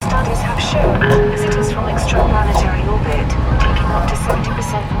extraplanetary orbit, taking up to 70%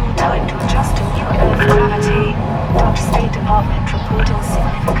 more time to adjust to new Earth gravity. Dutch State Department reporting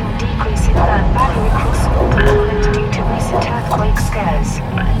significant decrease in land value across all components due to recent earthquake scares.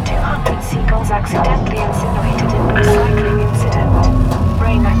 200 seagulls accidentally incinerated in recycling incident.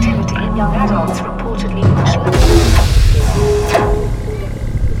 Brain activity in young adults reportedly much lower.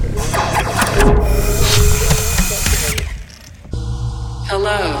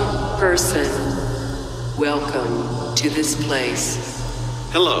 Hello, person. Welcome to this place.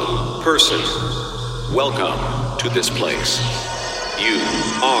 Hello, person. Welcome to this place. You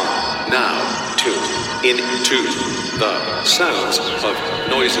are now tuned into the sounds of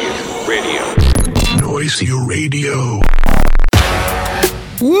Noisy Radio. Noisy Radio.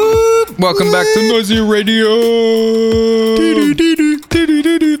 Whoop! Welcome back to Noisy Radio.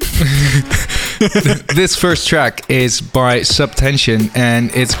 This first track is by Subtension and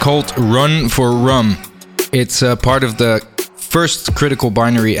it's called Run for Rum. It's part of the first Critical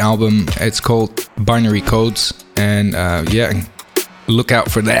Binary album. It's called Binary Codes, and yeah, look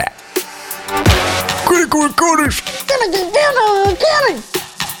out for that. Critical Coders. Gonna get down on the county.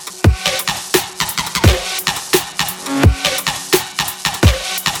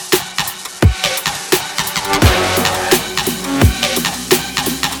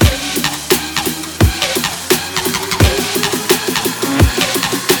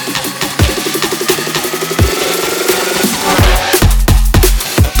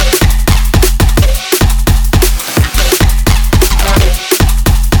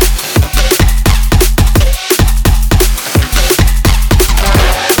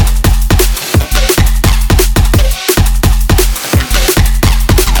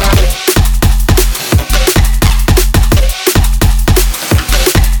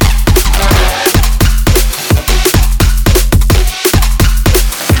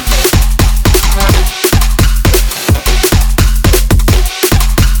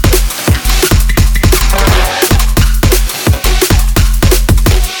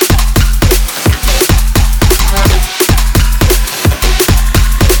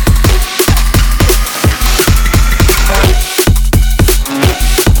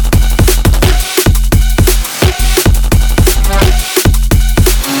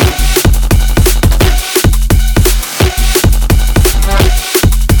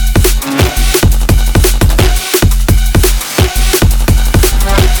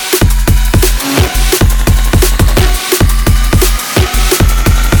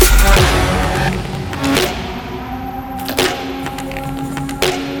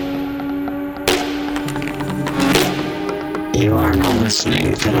 You are now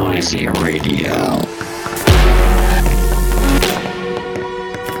listening to Noisy Radio.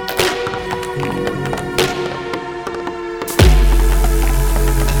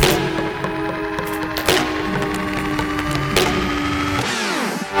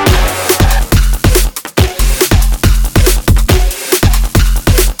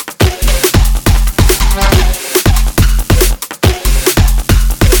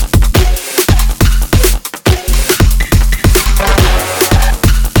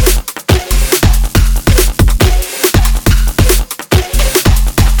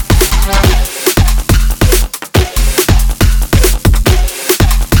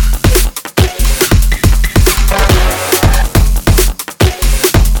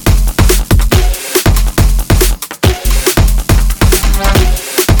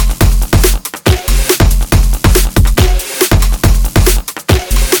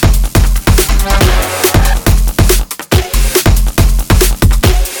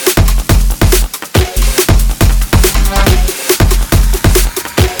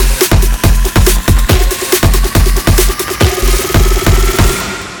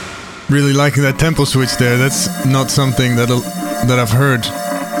 Really liking that tempo switch there. That's not something that I've heard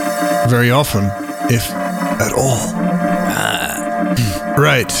very often, if at all.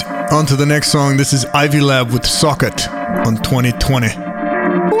 Right, on to the next song. This is Ivy Lab with Socket on 2020.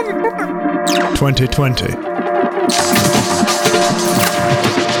 2020.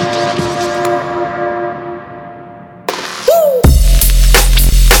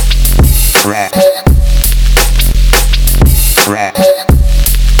 Rap. Rap.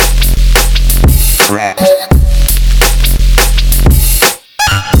 Rap.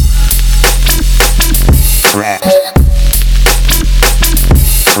 Rap.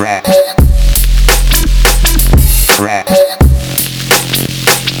 Rap. Rap.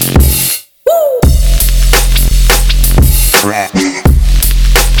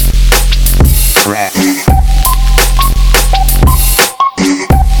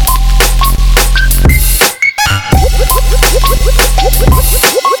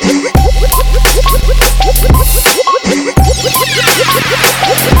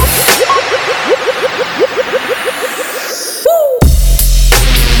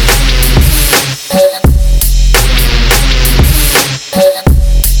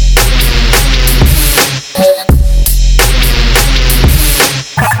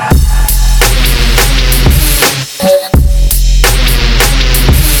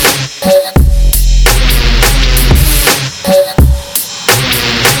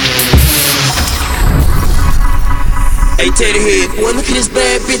 Hey, Teddy head, boy, look at this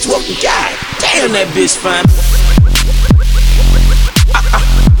bad bitch walking. God damn, that bitch fine.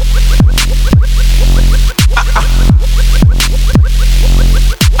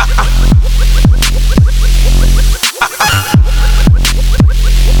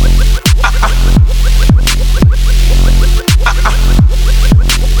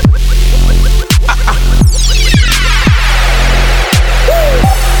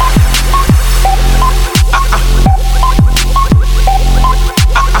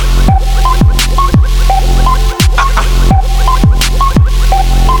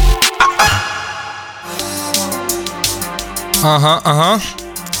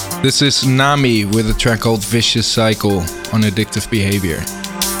 This is Nami with a track called Vicious Cycle on Addictive Behavior.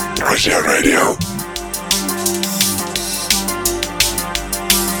 Noisy Radio.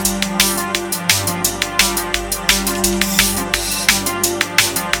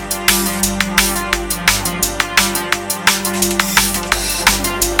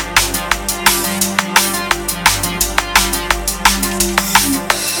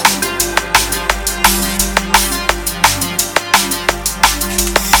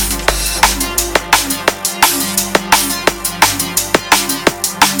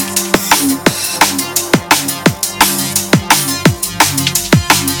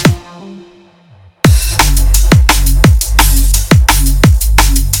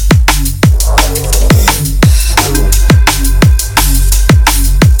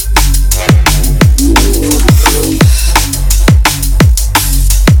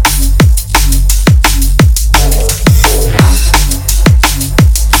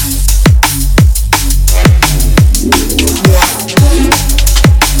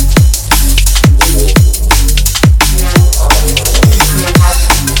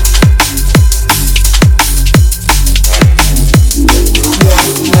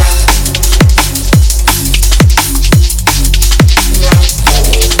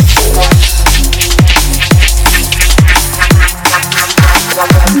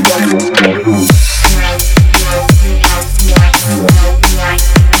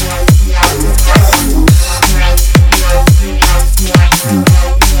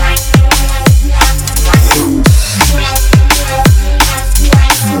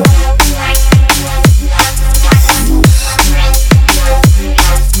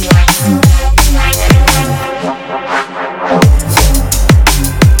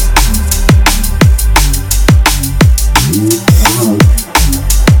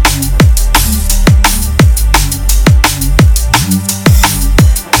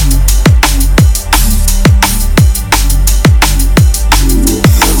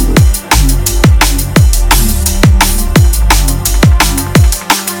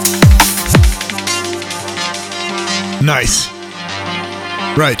 Nice.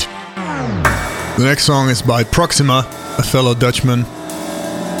 Right. The next song is by Proxima, a fellow Dutchman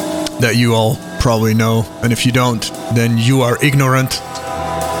that you all probably know. And if you don't, then you are ignorant.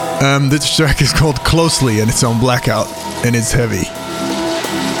 This track is called Closely and it's on Blackout and it's heavy.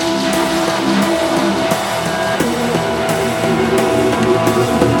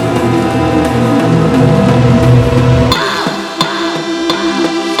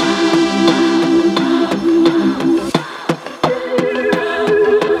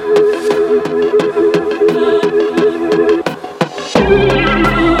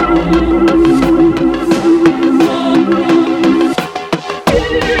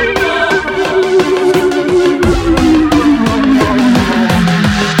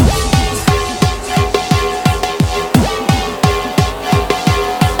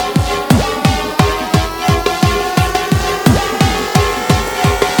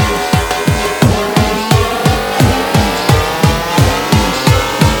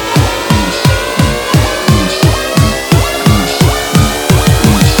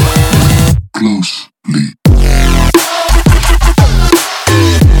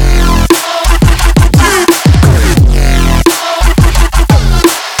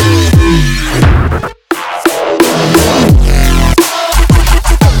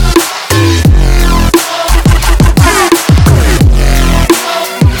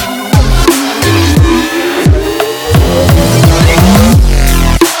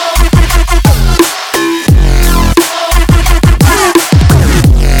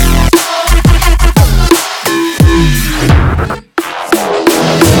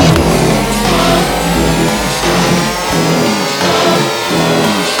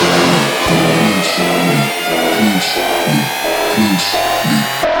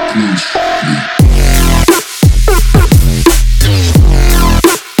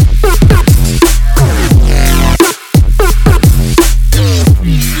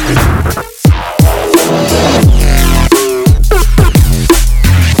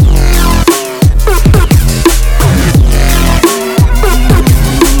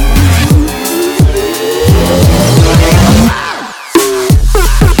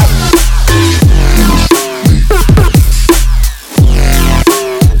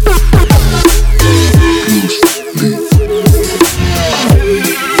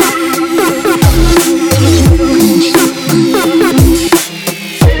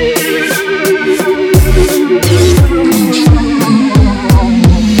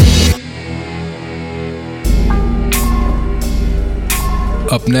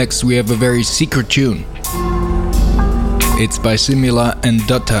 next we have a very secret tune. It's by Simula and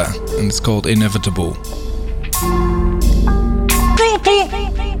Dutta, and it's called Inevitable.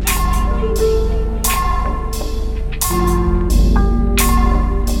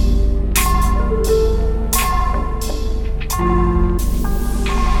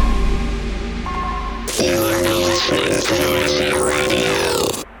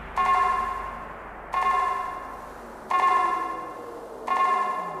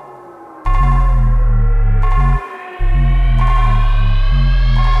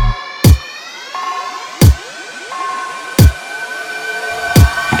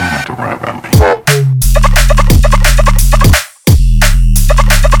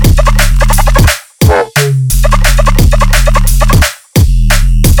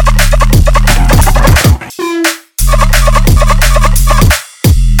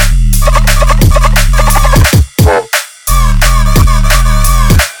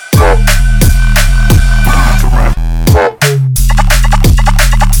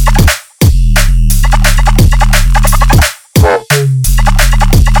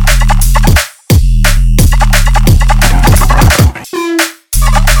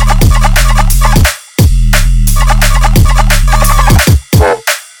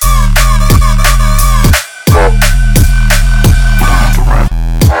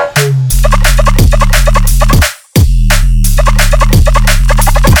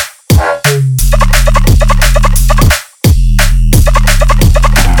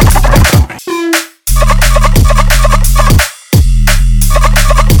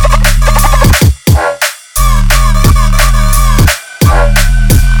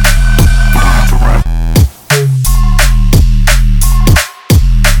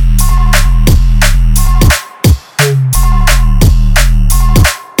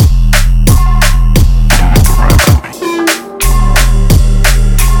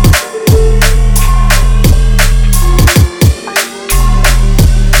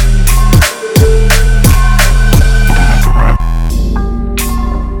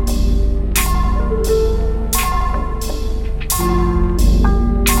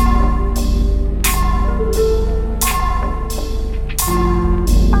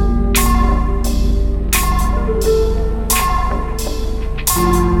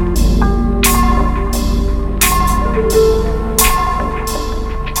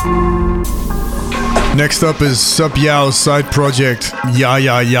 Next up is Sup Yao's side project, Ya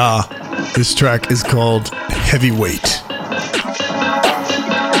Ya Ya. This track is called Heavyweight.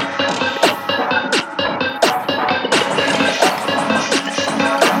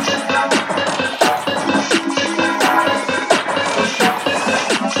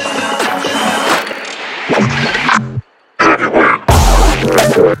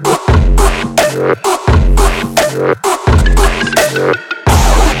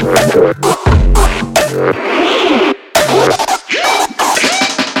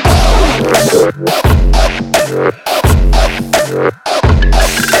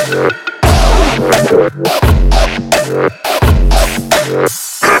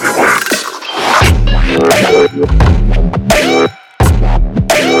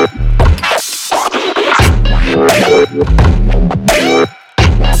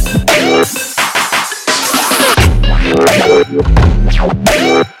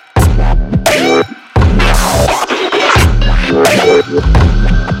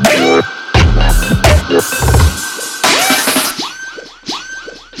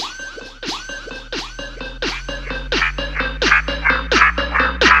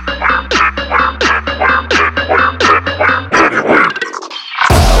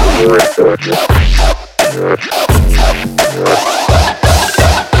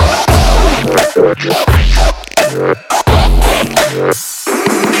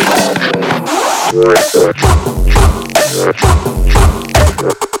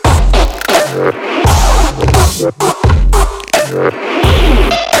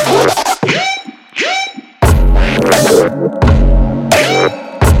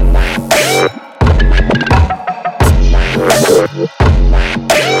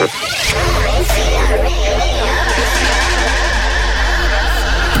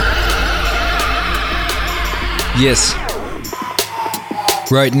 Yes.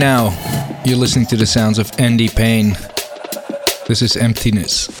 Right now, you're listening to the sounds of Andy Payne. This is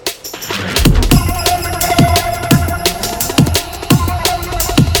Emptiness.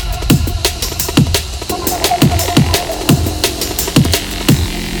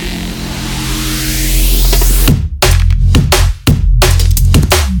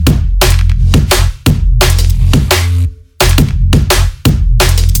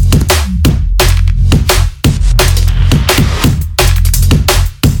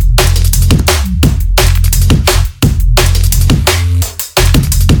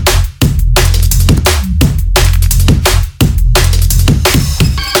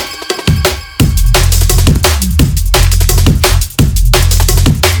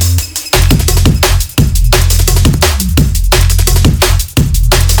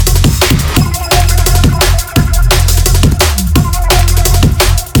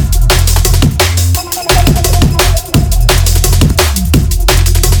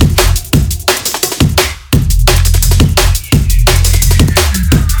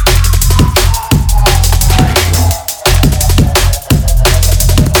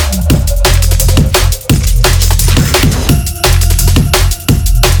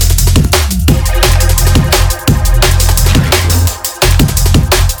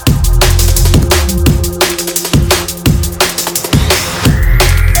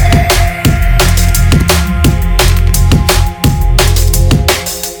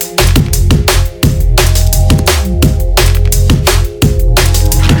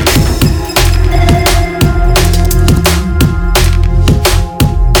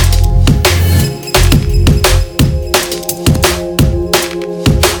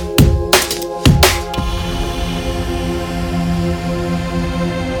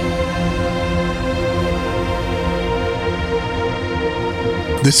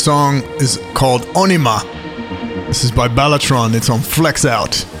 This song is called Onima. This is by Ballatron. It's on Flex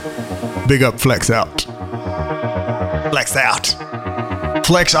Out. Big up Flex Out. Flex Out.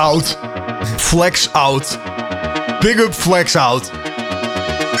 Flex Out. Flex Out. Big up Flex Out.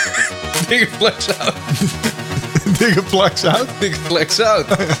 Big Flex Out. Big up Flex Out. Big Flex Out.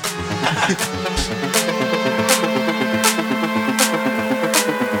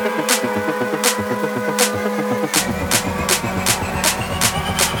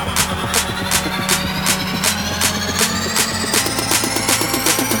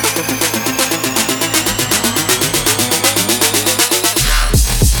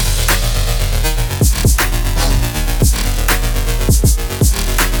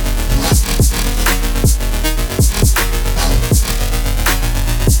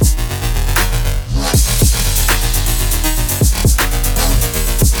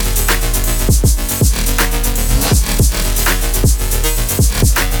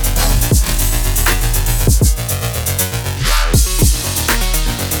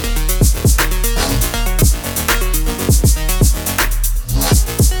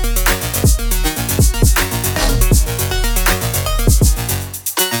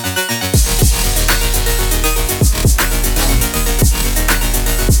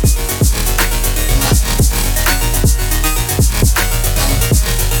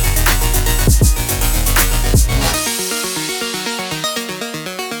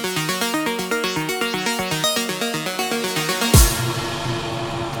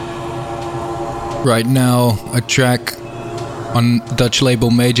 Right now, a track on Dutch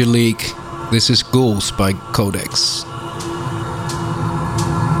label Major League. This is Ghouls by Codex.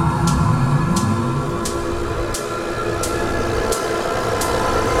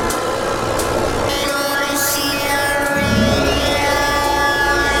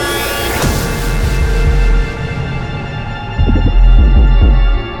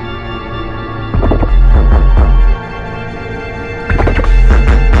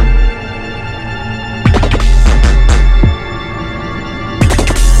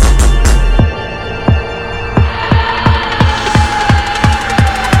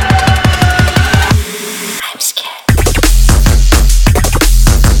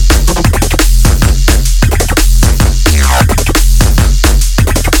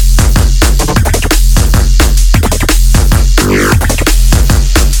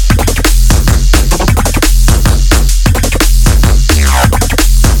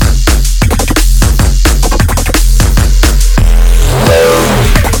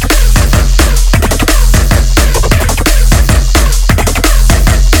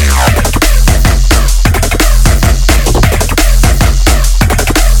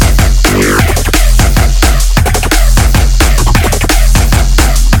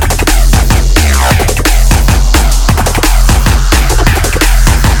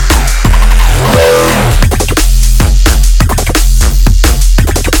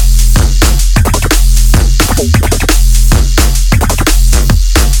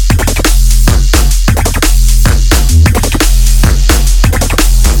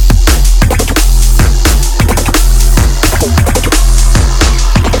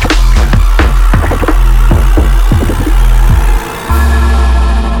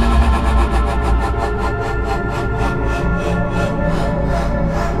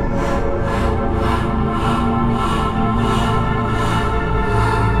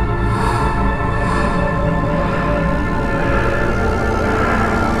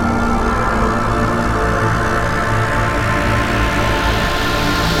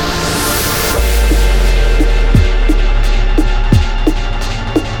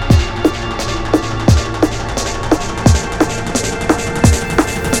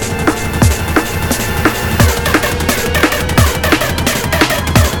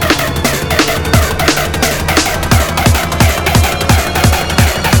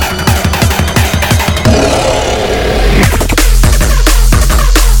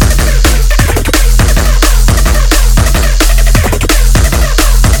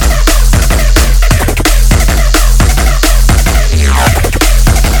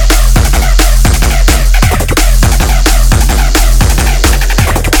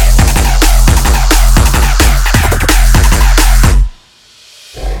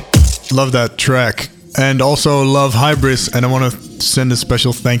 Love that track. And also love Hybris, and I want to send a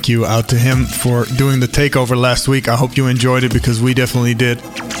special thank you out to him for doing the takeover last week. I hope you enjoyed it, because we definitely did.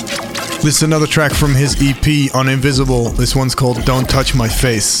 This is another track from his EP on Invisible. This one's called Don't Touch My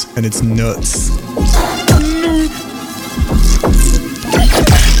Face, and it's nuts.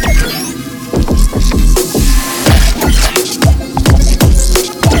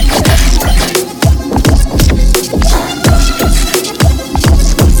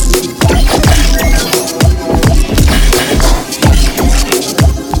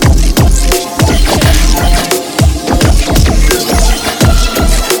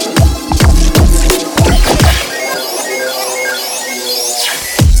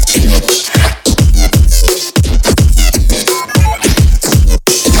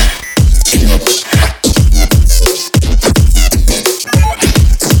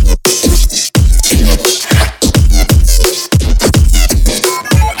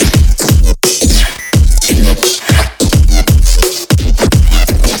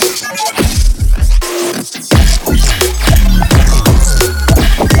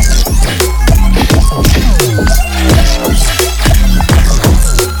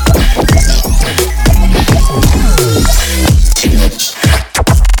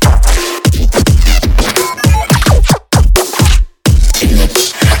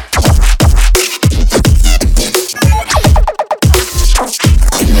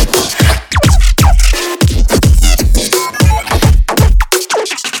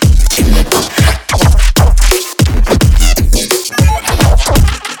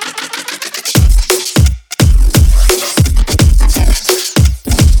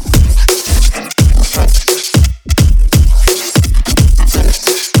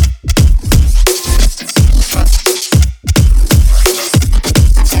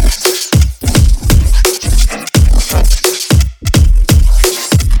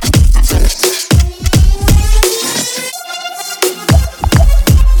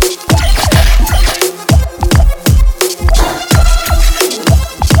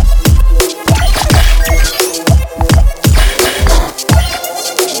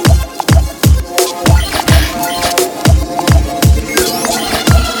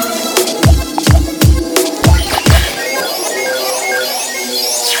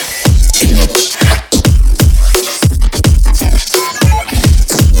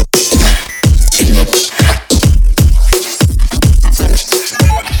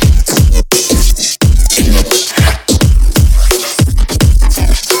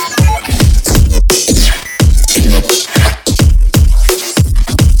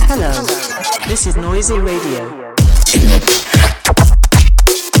 Noisy Radio.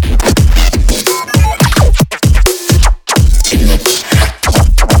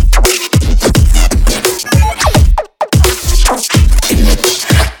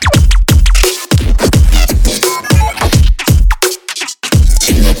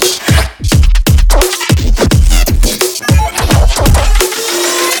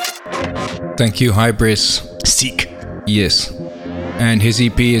 Thank you, Hybris. Seek. Yes. And his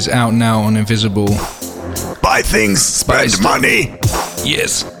EP is out now on Invisible. Buy things, spend money.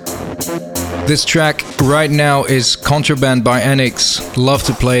 Yes. This track right now is Contraband by Enix. Love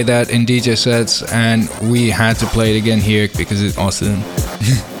to play that in DJ sets, and we had to play it again here because it's awesome.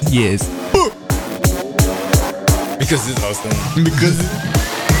 Yes. Because it's awesome. Because...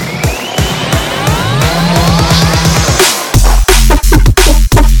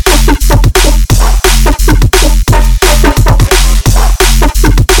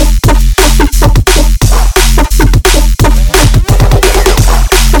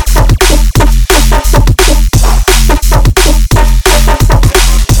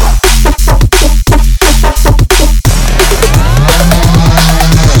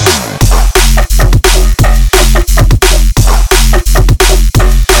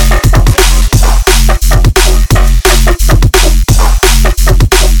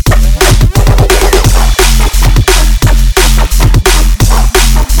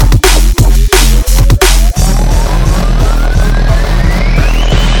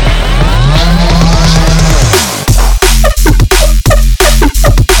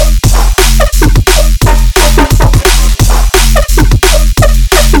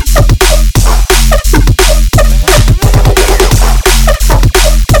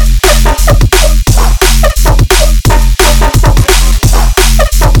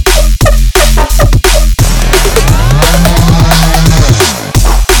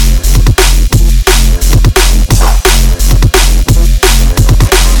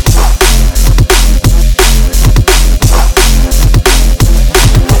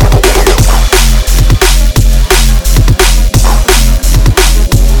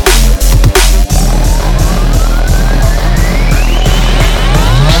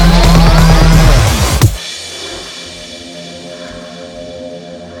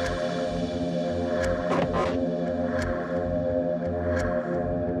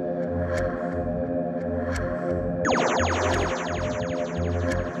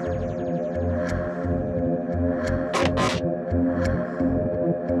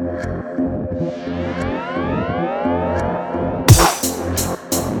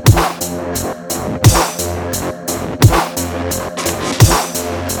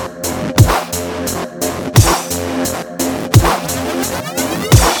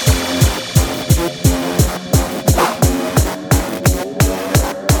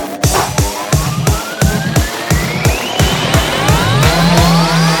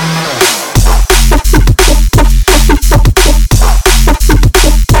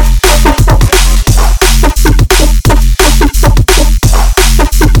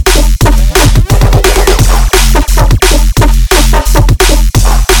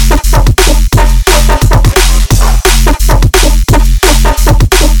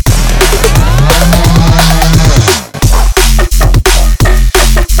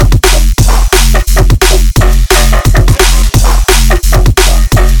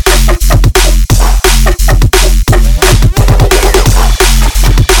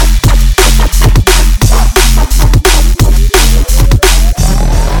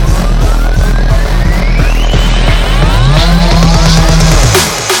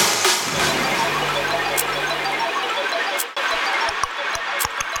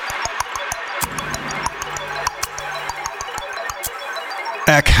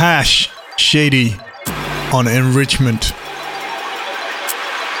 Hash Shady on Enrichment.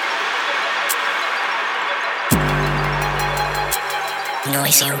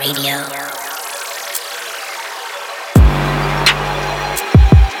 Noisy Radio.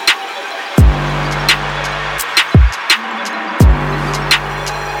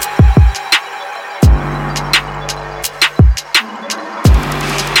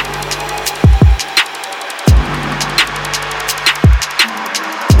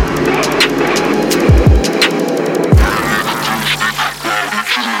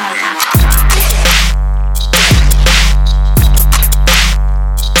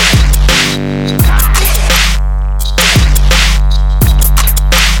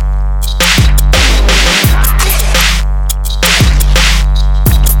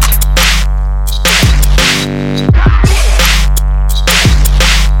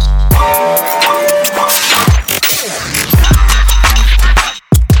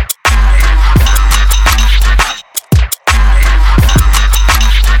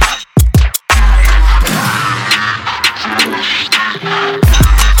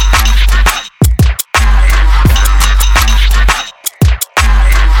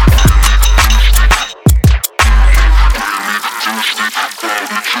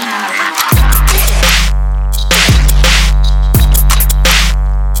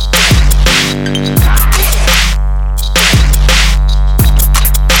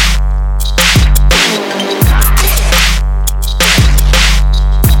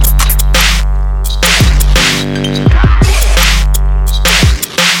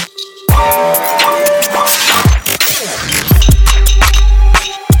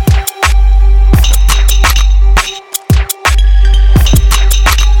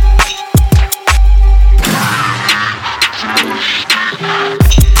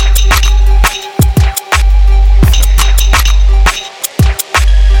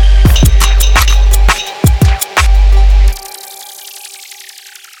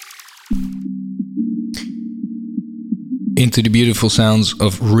 into the beautiful sounds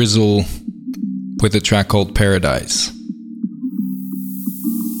of Rizzle with a track called Paradise.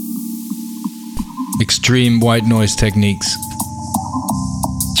 Extreme white noise techniques.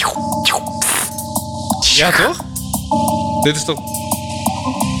 Ja, toch? Dit is toch...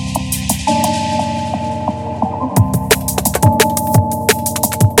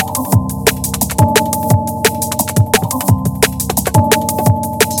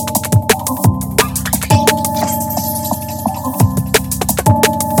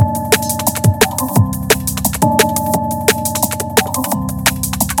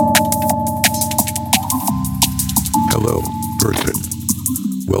 Hello, person.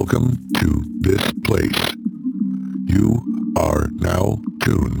 Welcome to this place. You are now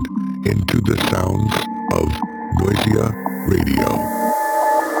tuned into the sounds of Noisia Radio.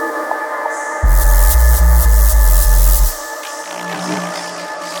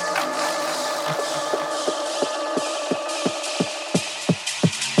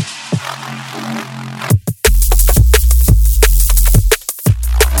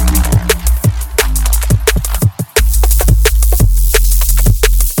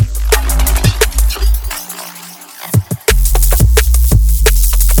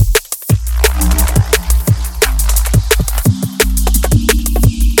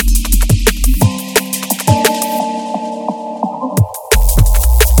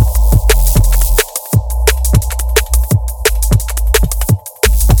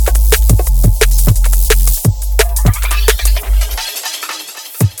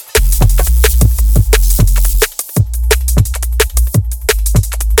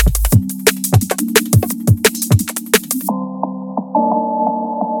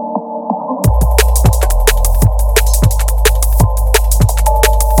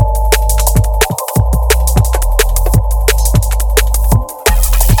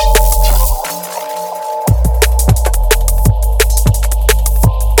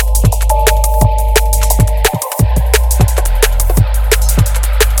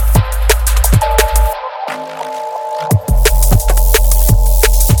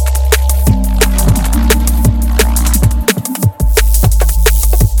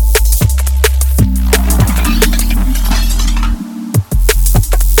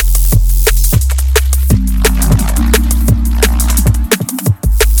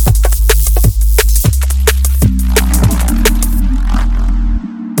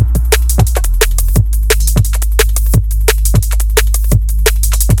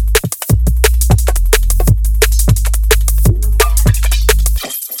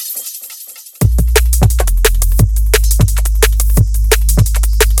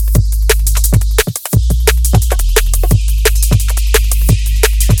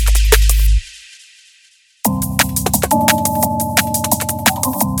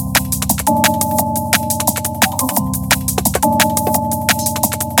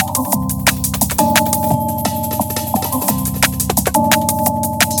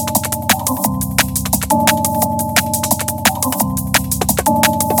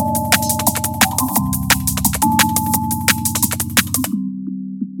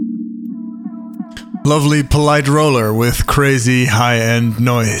 Lovely polite roller with crazy high-end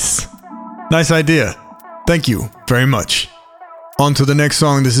noise. Nice idea. Thank you very much. On to the next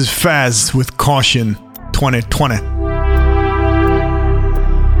song. This is Faz with Caution 2020.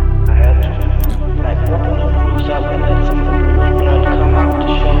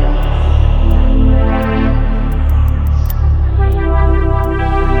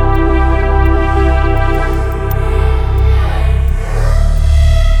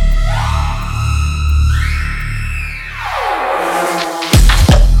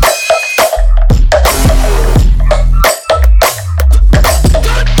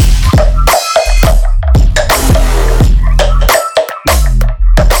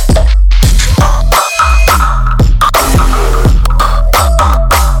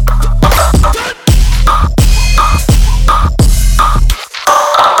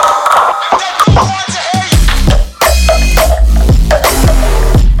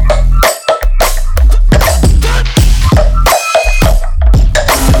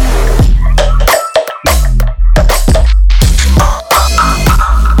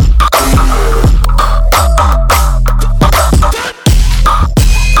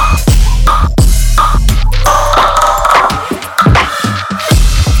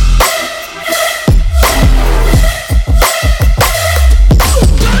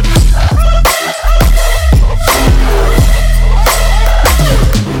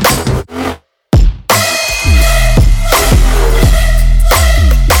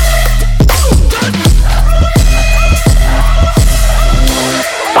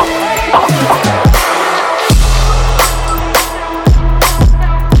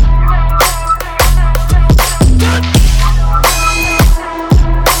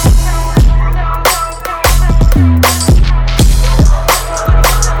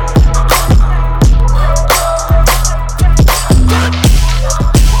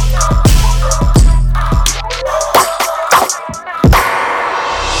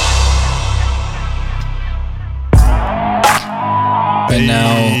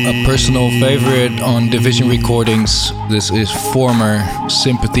 personal favorite on Division Recordings. This is former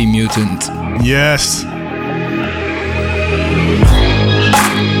Sympathy Mutant. Yes.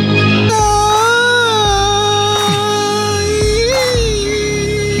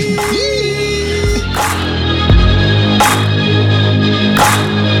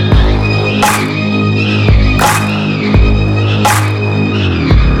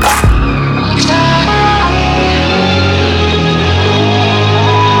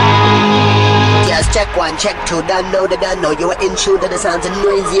 Check one, check two, don't know you are in tune to the sounds of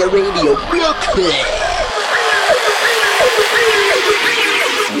Noisia Radio. Real clear.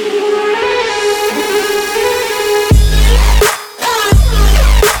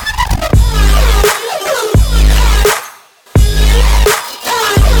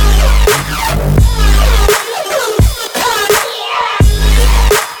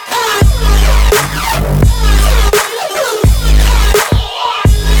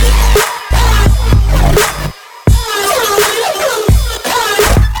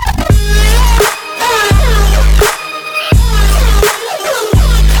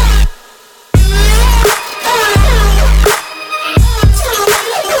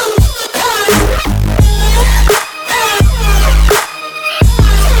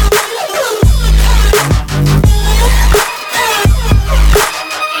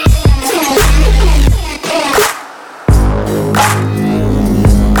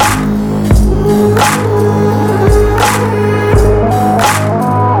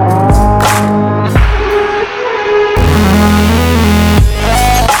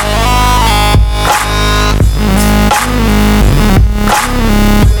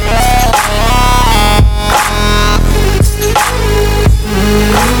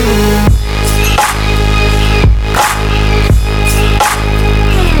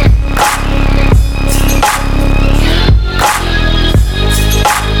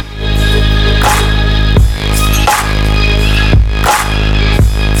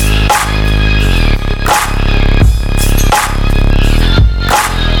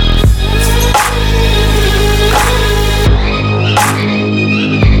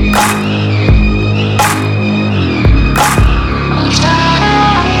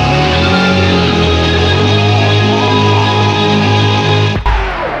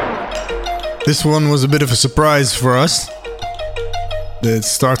 This one was a bit of a surprise for us. It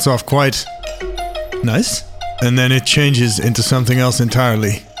starts off quite nice, and then it changes into something else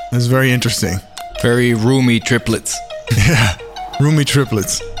entirely. It's very interesting. Very roomy triplets. Yeah, roomy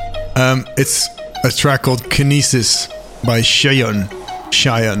triplets. It's a track called Kinesis by Cheyenne.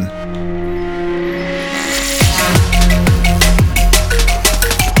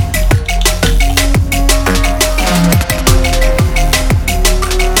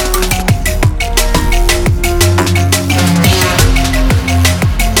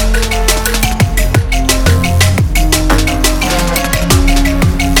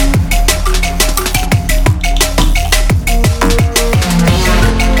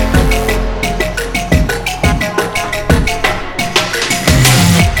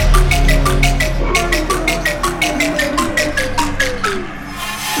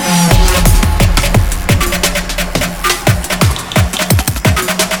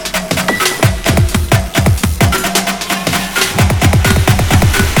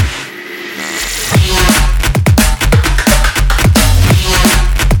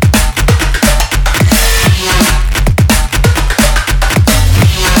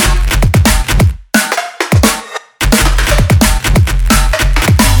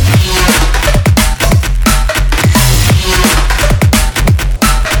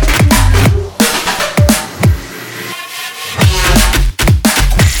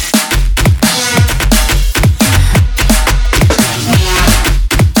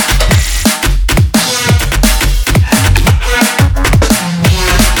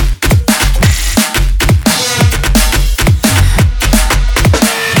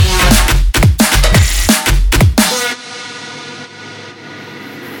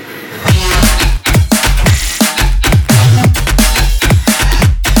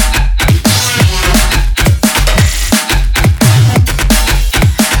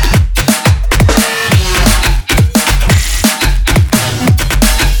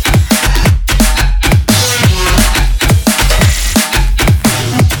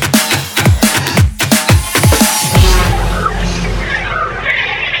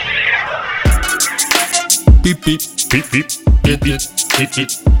 Beep, beep, beep, beep, beep, beep, beep, beep,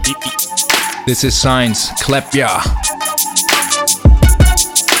 beep, beep. This is Science, Clap Ya.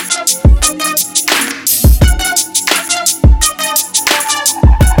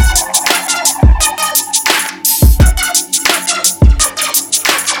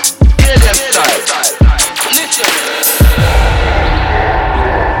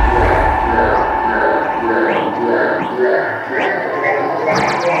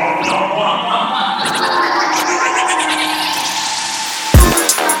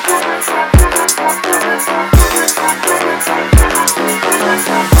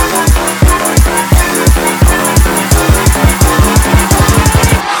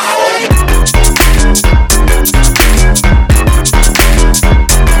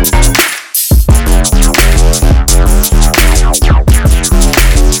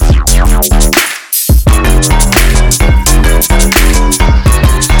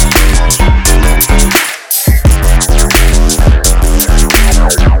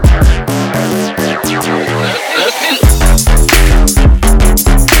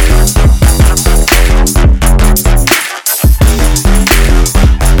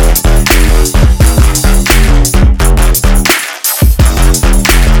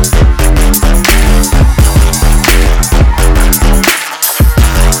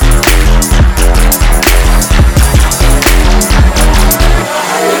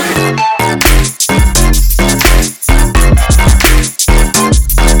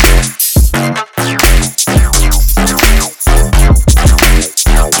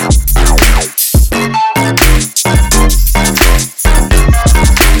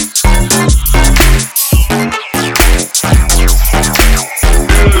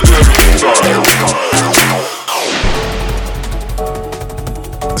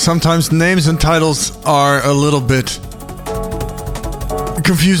 sometimes names and titles are a little bit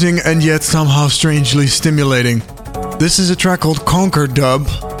confusing and yet somehow strangely stimulating. This is a track called Conquer Dub,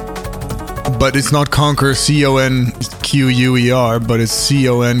 but it's not Conquer C-O-N-Q-U-E-R, but it's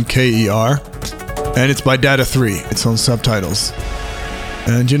C-O-N-K-E-R, and it's by Data 3. It's on Subtitles,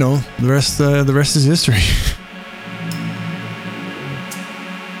 and you know, the rest is history.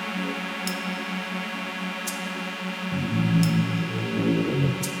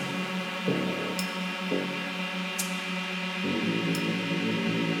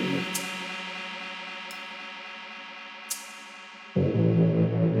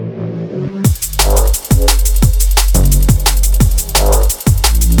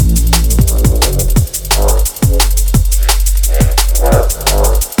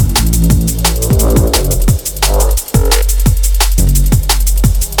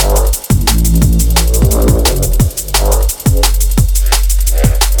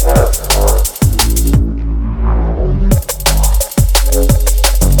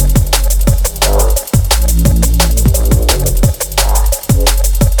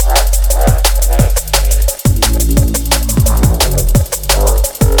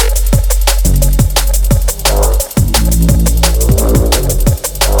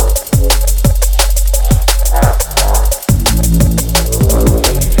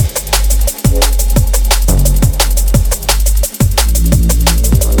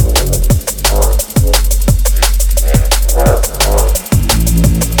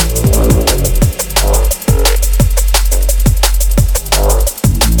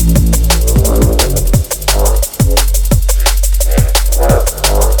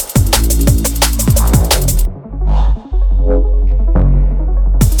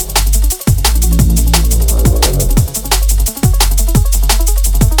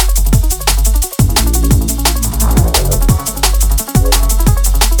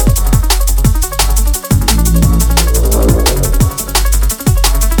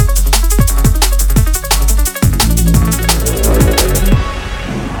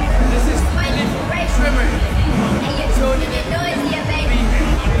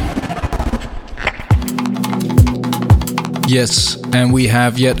 Yes, and we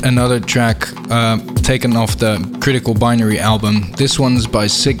have yet another track taken off the Critical Binary album. This one's by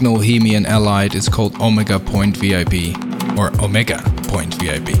Signal, Hemi and Allied. It's called Omega Point VIP, or Omega Point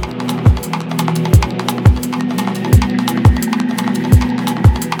VIP.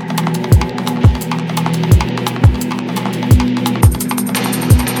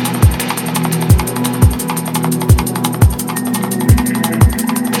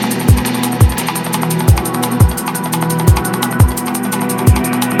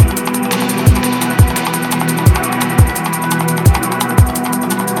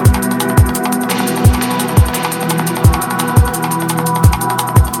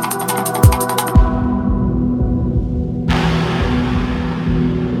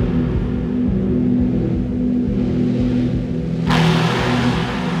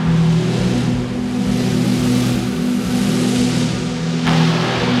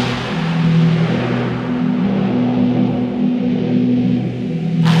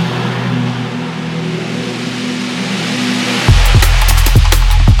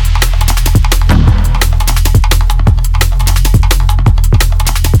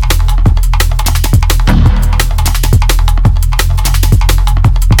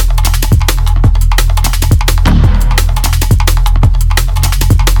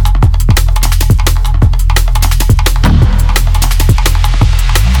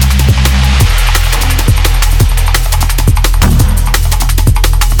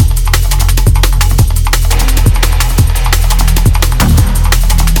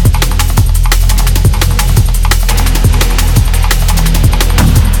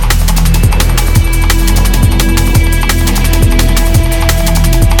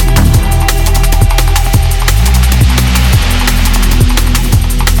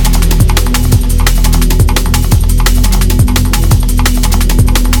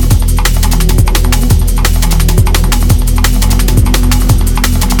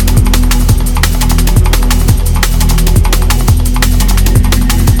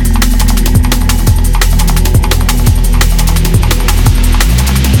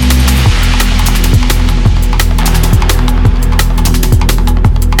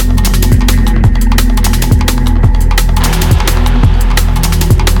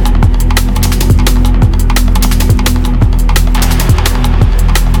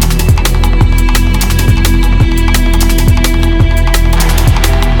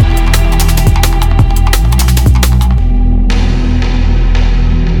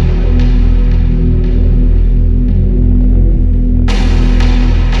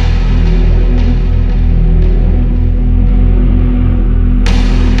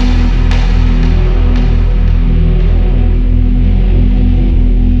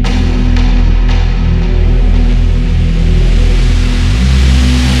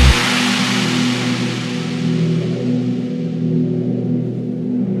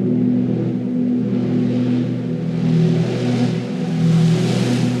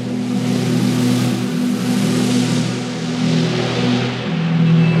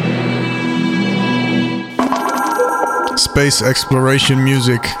 space exploration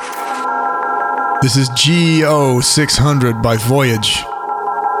music. This is GEO 600 by Voyage.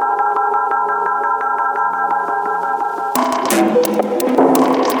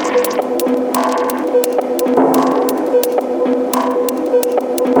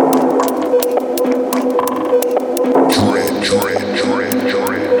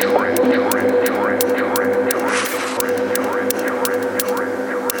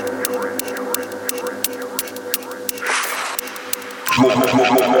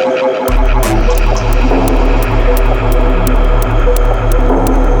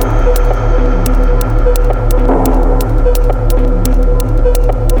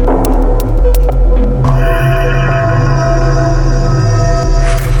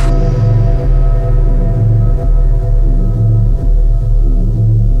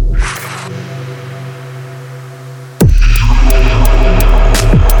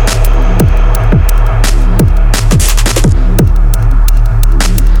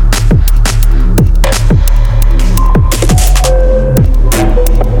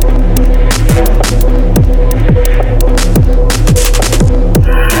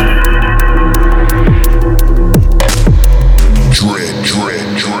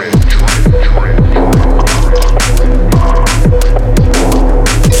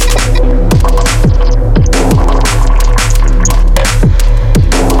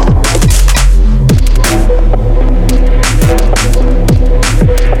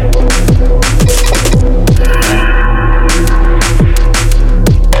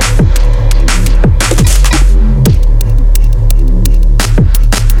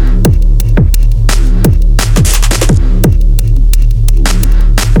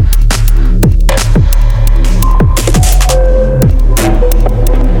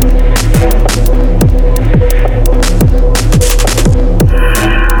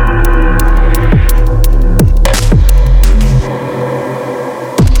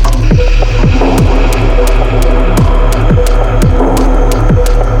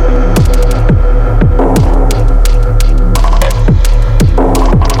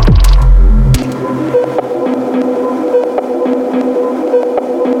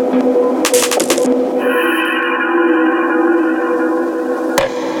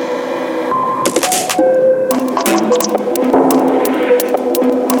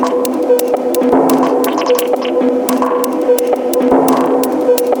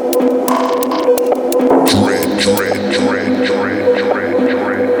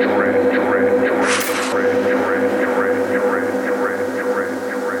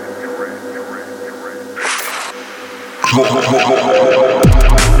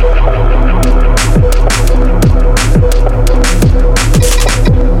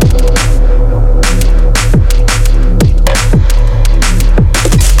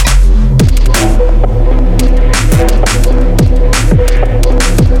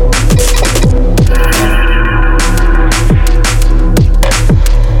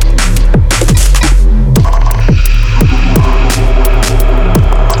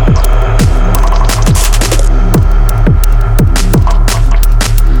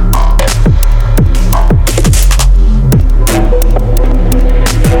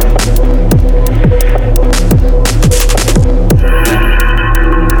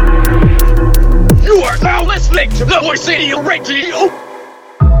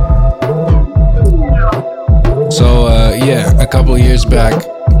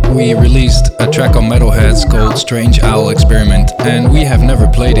 Strange Owl Experiment, and we have never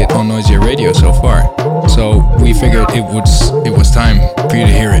played it on Noisia Radio so far. So we figured it was time for you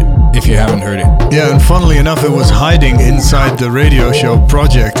to hear it if you haven't heard it. Yeah, and funnily enough, it was hiding inside the radio show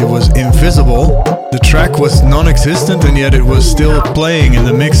project. It was invisible. The track was non-existent, and yet it was still playing in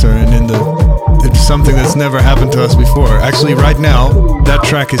the mixer and in the. It's something that's never happened to us before. Actually, right now, that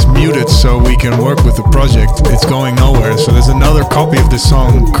track is muted so we can work with the project. It's going nowhere. So there's another copy of this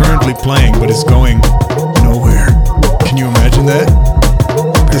song currently playing, but it's going nowhere. Can you imagine that?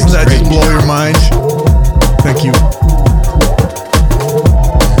 Doesn't that just blow your mind? Thank you.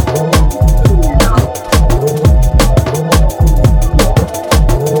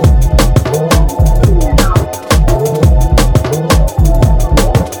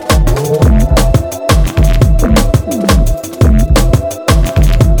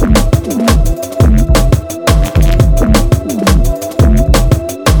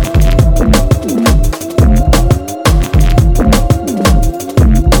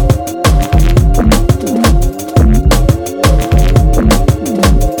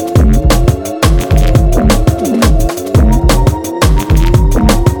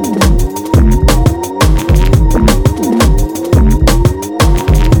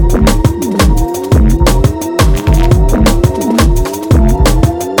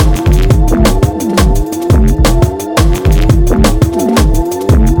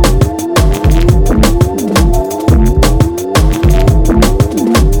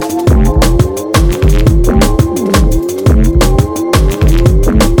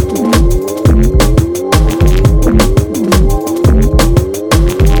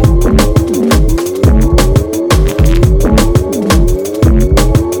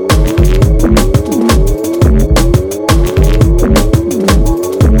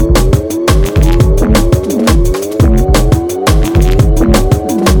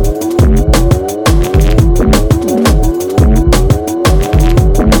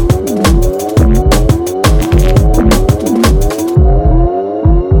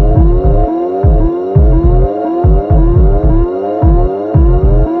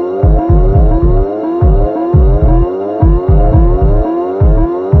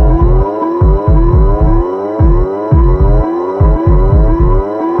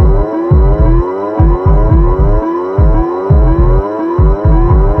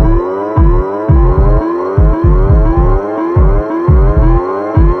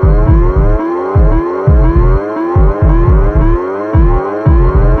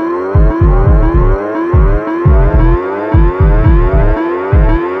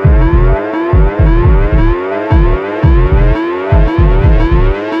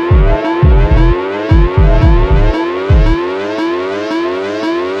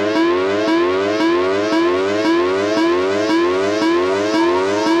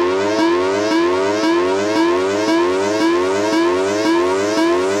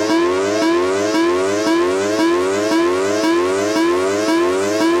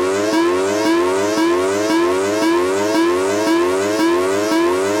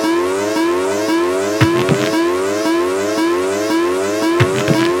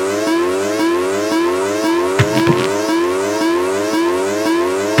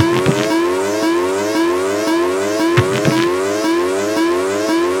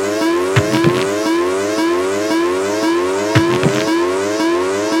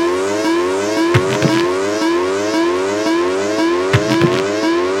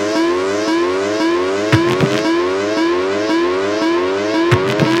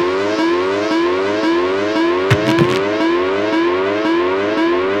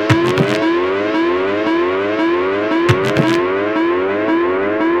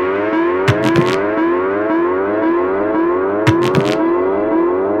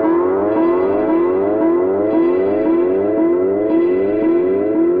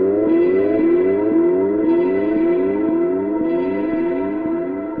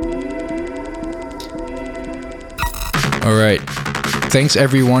 right. Thanks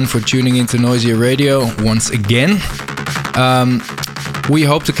everyone for tuning into Noisia Radio once again. We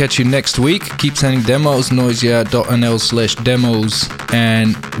hope to catch you next week. Keep sending demos, noisia.nl/demos.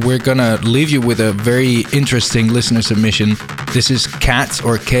 And we're gonna leave you with a very interesting listener submission. This is Kat,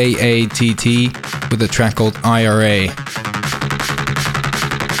 or K-A-T-T, with a track called IRA.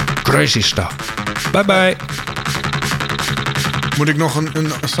 Crazy stuff. Bye bye. Moet ik nog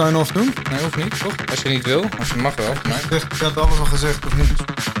een sign-off doen? Nee, hoeft niet, toch? Als je niet wil. Als je mag wel. Nee. Je hebt alles al gezegd, of niet?